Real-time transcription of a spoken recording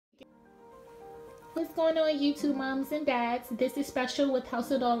What's going on, YouTube moms and dads? This is Special with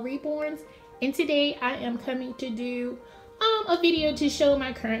House of Doll Reborns, and today I am coming to do a video to show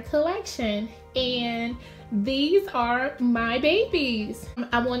my current collection, and these are my babies.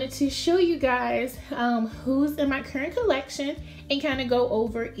 I wanted to show you guys who's in my current collection and kind of go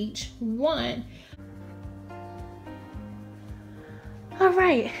over each one. All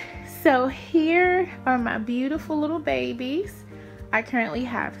right, so here are my beautiful little babies. I currently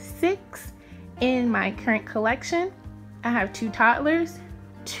have 6 in my current collection. I have 2 toddlers,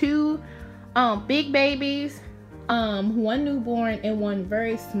 2 big babies, 1 newborn, and 1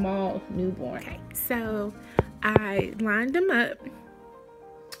 very small newborn. Okay, so I lined them up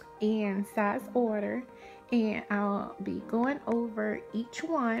in size order, and I'll be going over each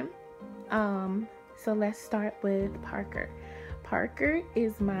one. So let's start with Parker. Parker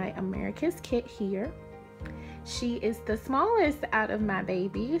is my Americus kit here. She is the smallest out of my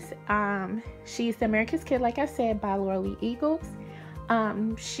babies. She's the Americus kit, like I said, by Lorelei Eagles.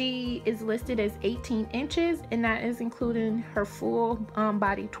 She is listed as 18 inches, and that is including her full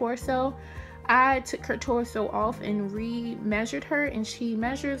body torso. I took her torso off and re-measured her, and she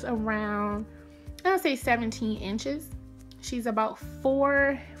measures around, I'll say 17 inches. She's about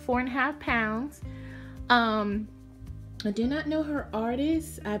 4.5 pounds. I do not know her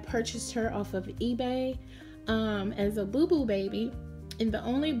artist. I purchased her off of eBay as a boo-boo baby, and the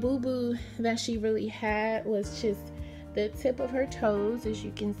only boo-boo that she really had was just the tip of her toes, as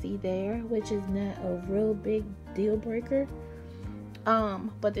you can see there, which is not a real big deal breaker.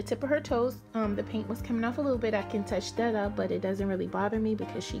 But the tip of her toes, the paint was coming off a little bit. I can touch that up, but it doesn't really bother me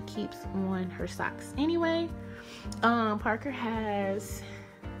because she keeps on her socks anyway. Parker has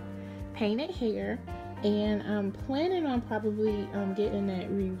painted hair, and I'm planning on probably getting that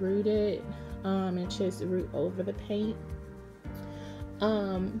re-rooted and just root over the paint.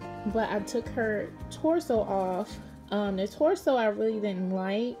 But I took her torso off. The torso I really didn't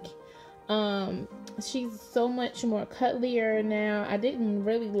like. She's so much more cuddlier now. I didn't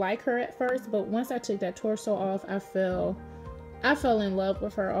really like her at first, but once I took that torso off, I fell in love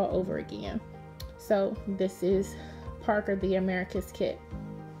with her all over again. So this is Parker, the Americus kit.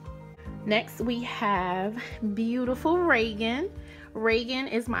 Next we have beautiful Raegan. Raegan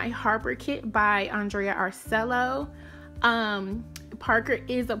is my Harper kit by Andrea Arcello. Parker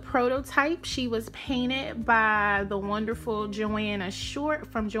is a prototype. She was painted by the wonderful Joanna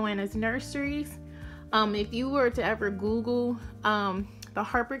from Joanna's Nurseries. If you were to ever Google the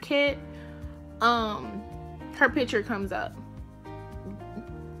Harper kit, her picture comes up.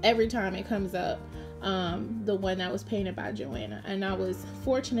 Every time it comes up, the one that was painted by Joanna, and I was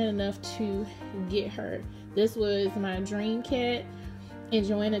fortunate enough to get her. This was my dream kit, and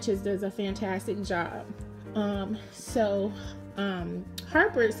Joanna just does a fantastic job.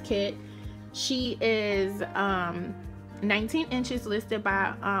 Harper's kit, she is 19 inches listed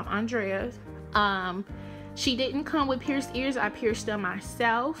by Andrea. She didn't come with pierced ears. I pierced them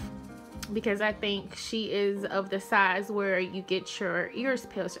myself because I think she is of the size where you get your ears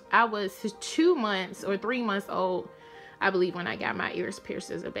pierced. I was 2 months or 3 months old, I believe, when I got my ears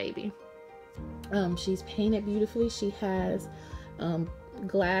pierced as a baby. She's painted beautifully. She has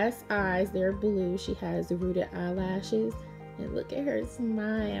glass eyes. They're blue. She has rooted eyelashes, and look at her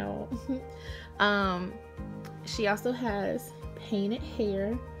smile. She also has painted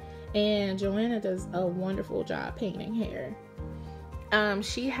hair, and Joanna does a wonderful job painting hair.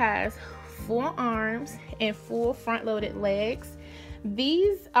 She has full arms and full front-loaded legs.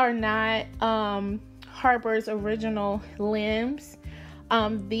 These are not Harper's original limbs.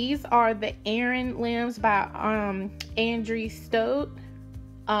 These are the Aaron limbs by Andrea Stote.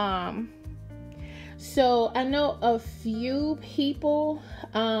 So I know a few people,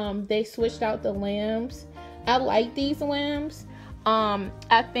 they switched out the limbs. I like these limbs.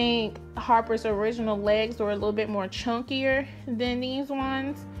 I think Harper's original legs were a little bit more chunkier than these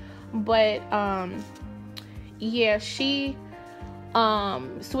ones, but yeah, she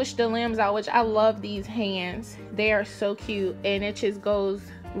switched the limbs out, which I love these hands. They are so cute, and it just goes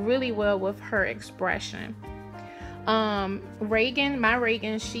really well with her expression. Raegan, my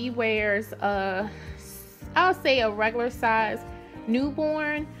Raegan, she wears I'll say a regular size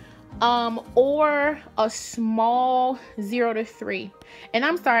newborn, or a small 0 to 3. And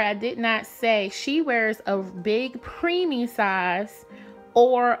I'm sorry, I did not say she wears a big preemie size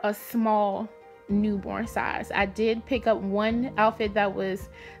or a small newborn size. I did pick up one outfit that was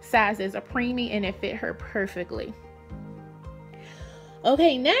sized as a preemie, and it fit her perfectly.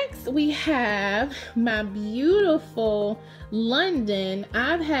 Okay, next we have my beautiful London.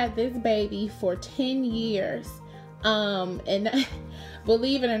 I've had this baby for 10 years. And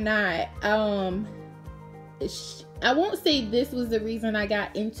believe it or not, I won't say this was the reason I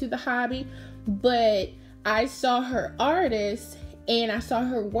got into the hobby, but I saw her artist and I saw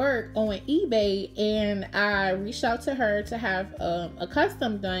her work on eBay, and I reached out to her to have a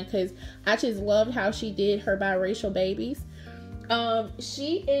custom done because I just loved how she did her biracial babies.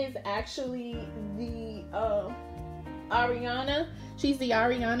 She is actually the Ariana. She's the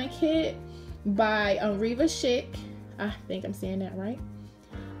Ariana kit by Reva Schick. I think I'm saying that right.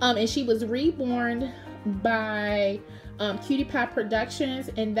 And she was reborn by Cutie Pie Productions,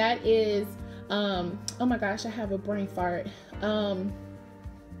 and that is oh my gosh, I have a brain fart.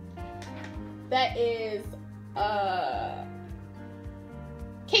 That is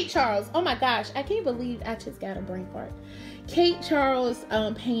Kate Charles. Oh my gosh, I can't believe I just got a brain fart. Kate Charles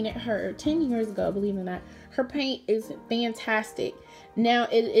painted her 10 years ago, believe it or not. Her paint is fantastic. Now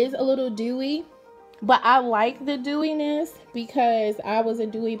it is a little dewy, but I like the dewiness because I was a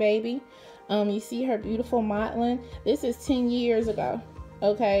dewy baby. You see her beautiful modeling. This is 10 years ago.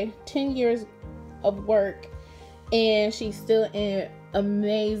 Okay, 10 years of work, and she's still in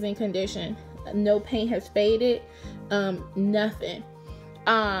amazing condition. No paint has faded, nothing.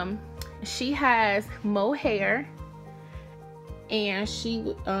 She has mohair, and she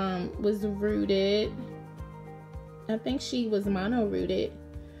was rooted. I think she was mono rooted.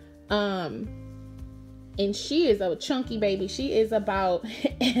 And she is a chunky baby. She is about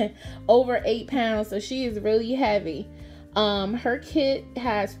over 8 pounds, so she is really heavy. Her kit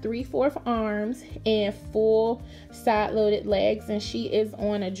has 3/4 arms and full side loaded legs, and she is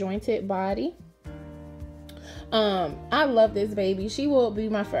on a jointed body. I love this baby. She will be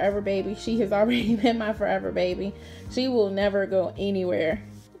my forever baby. She has already been my forever baby. She will never go anywhere.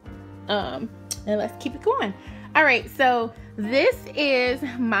 And let's keep it going. All right, so this is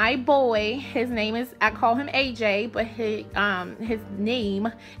my boy. His name is, I call him AJ, but his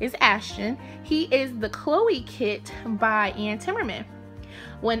name is Ashton. He is the Chloe kit by Timmerman.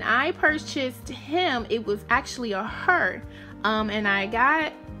 When I purchased him, it was actually a her. And I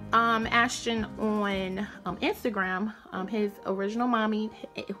got Ashton on Instagram. His original mommy,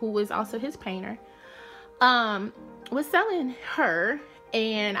 who was also his painter, was selling her.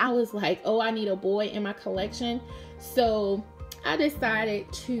 And I was like, oh, I need a boy in my collection. So I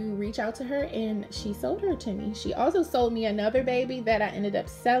decided to reach out to her, and she sold her to me. She also sold me another baby that I ended up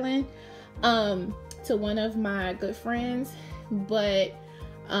selling to one of my good friends. But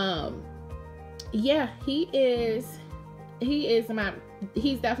yeah, he's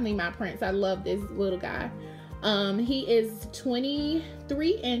definitely my prince. I love this little guy. He is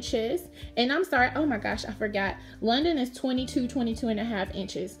 23 inches, and I'm sorry, oh my gosh, I forgot. London is 22 and a half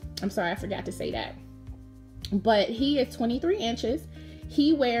inches. I'm sorry, I forgot to say that. But he is 23 inches.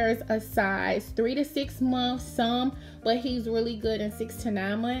 He wears a size 3 to 6 months, some, but he's really good in 6 to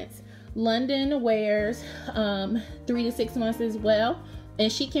 9 months. London wears 3 to 6 months as well,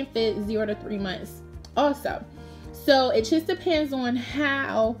 and she can fit 0 to 3 months also. So it just depends on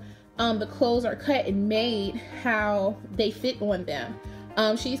how the clothes are cut and made, how they fit on them.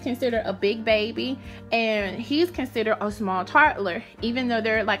 She's considered a big baby, and he's considered a small toddler, even though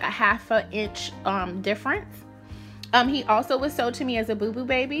they're like a ½ inch difference. He also was sold to me as a boo-boo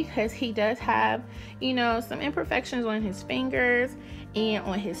baby because he does have, you know, some imperfections on his fingers and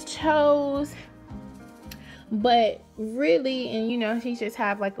on his toes. But really, and you know, he just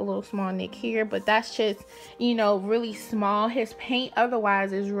have like a little small nick here, but that's just, you know, really small. His paint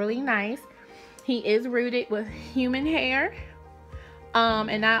otherwise is really nice. He is rooted with human hair.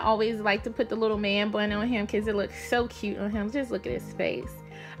 And I always like to put the little man bun on him because it looks so cute on him. Just look at his face.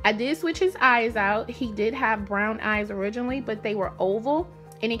 I did switch his eyes out. He did have brown eyes originally, but they were oval,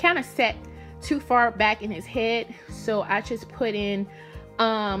 and he kind of set too far back in his head. So I just put in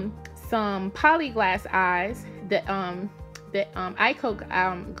some polyglass eyes, the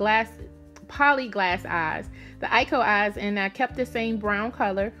Ico glass polyglass eyes, the Ico eyes, and I kept the same brown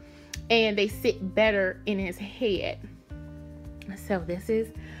color, and they sit better in his head. So this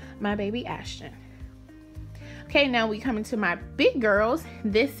is my baby Ashton. Okay, now we come into my big girls.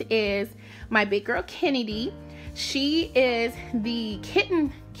 This is my big girl Kennedy. She is the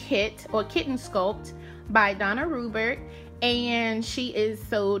kitten kit or kitten sculpt by Donna Rubert, and she is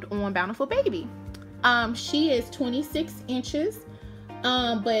sold on Bountiful Baby. She is 26 inches,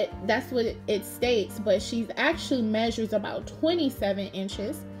 but that's what it states, but she's actually measures about 27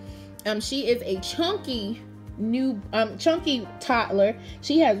 inches. She is a chunky chunky toddler.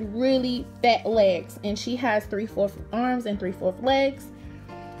 She has really fat legs, and she has 3/4 arms and 3/4 legs.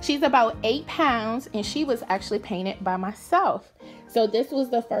 She's about 8 pounds, and she was actually painted by myself. So this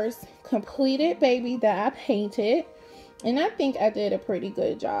was the first completed baby that I painted. And I think I did a pretty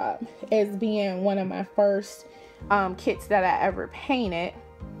good job as being one of my first kits that I ever painted.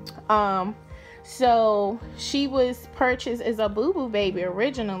 So she was purchased as a boo-boo baby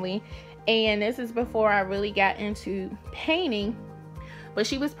originally, and this is before I really got into painting, but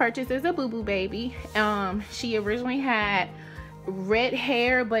she was purchased as a boo-boo baby. She originally had red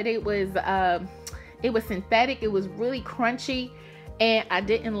hair, but it was synthetic. It was really crunchy, and I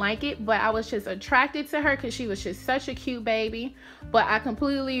didn't like it, but I was just attracted to her because she was just such a cute baby. But I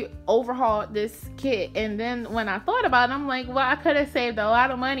completely overhauled this kit, and then when I thought about it, I'm like, well, I could have saved a lot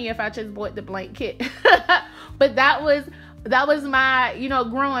of money if I just bought the blank kit. But that was my, you know,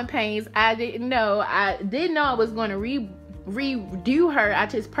 growing pains. I didn't know I was going to redo her. I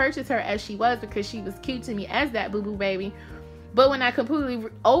just purchased her as she was because she was cute to me as that boo-boo baby. But when I completely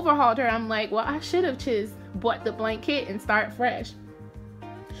overhauled her, I'm like, well, I should have just bought the blank kit and start fresh.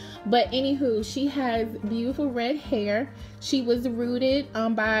 But anywho, she has beautiful red hair. She was rooted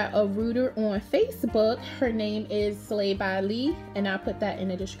by a rooter on Facebook. Her name is Slay by Lee, and I'll put that in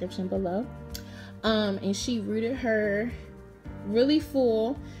the description below. And she rooted her really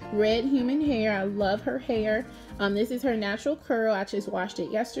full red human hair. I love her hair. This is her natural curl. I just washed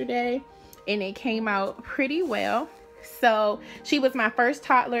it yesterday, and it came out pretty well. So she was my first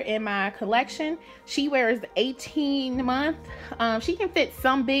toddler in my collection. She wears 18-month. She can fit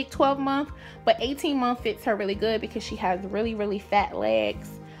some big 12-month, but 18-month fits her really good because she has really, really fat legs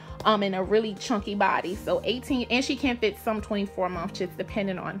and a really chunky body. So 18, and she can fit some 24-month, just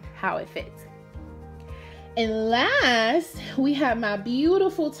depending on how it fits. And last, we have my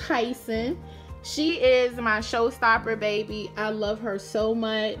beautiful Tyson. She is my showstopper baby. I love her so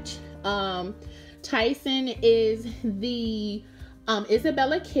much. Tyson is the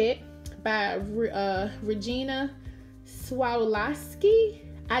Isabella kit by Regina Swialkowski.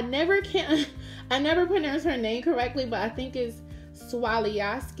 I never pronounce her name correctly, but I think it's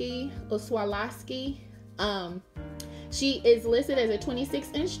Swialkowski or Swialkowski. She is listed as a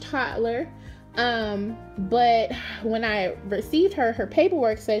 26-inch toddler. But when I received her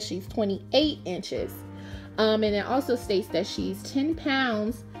paperwork says she's 28 inches. And it also states that she's 10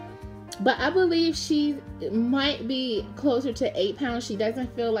 pounds. But I believe she might be closer to 8 pounds. She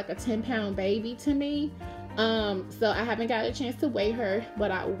doesn't feel like a 10-pound baby to me. So I haven't got a chance to weigh her,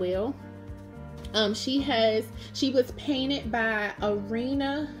 but I will. She was painted by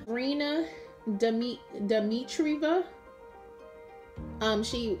Irina Dmitrieva.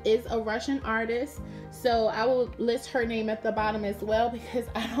 She is a Russian artist, so I will list her name at the bottom as well because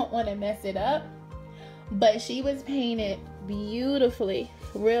I don't want to mess it up. But she was painted beautifully,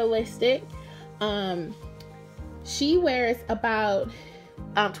 realistic. She wears about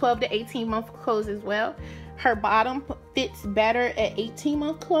 12 to 18 month clothes as well. Her bottom fits better at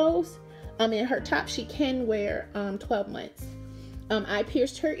 18-month clothes. And her top she can wear 12 months. I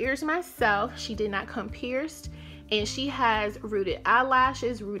pierced her ears myself. She did not come pierced. And she has rooted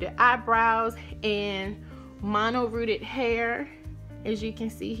eyelashes, rooted eyebrows, and mono rooted hair, as you can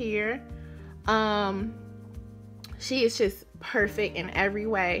see here. She is just perfect in every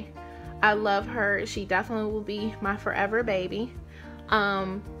way. I love her. She definitely will be my forever baby.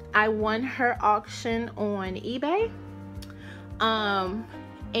 I won her auction on eBay.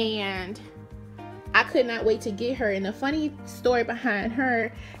 And I could not wait to get her. And the funny story behind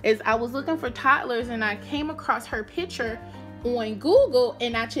her is I was looking for toddlers and I came across her picture on Google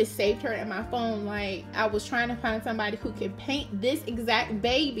and I just saved her in my phone. Like, I was trying to find somebody who could paint this exact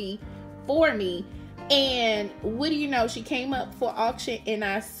baby for me. And what do you know, she came up for auction and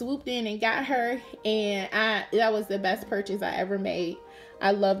I swooped in and got her, and that was the best purchase I ever made.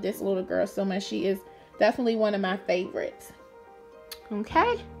 I love this little girl so much. She is definitely one of my favorites.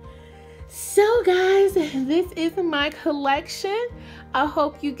 Okay. So guys, this is my collection. I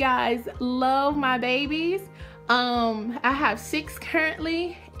hope you guys love my babies. I have 6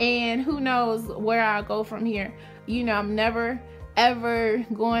 currently, and who knows where I'll go from here. You know, I'm never ever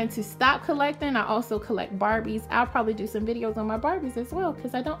going to stop collecting. I also collect Barbies. I'll probably do some videos on my Barbies as well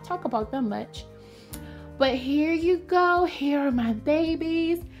because I don't talk about them much. But here you go. Here are my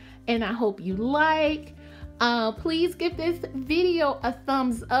babies, and I hope you like. Please give this video a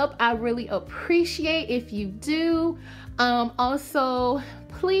thumbs up. I really appreciate if you do. Also,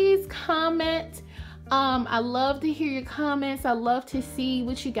 please comment. I love to hear your comments. I love to see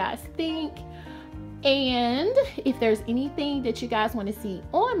what you guys think. And if there's anything that you guys want to see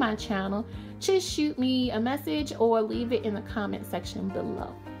on my channel, just shoot me a message or leave it in the comment section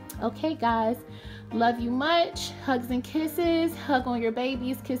below. Okay guys, love you much. Hugs and kisses. Hug on your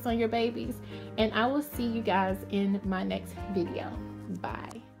babies, kiss on your babies, and I will see you guys in my next video.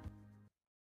 Bye.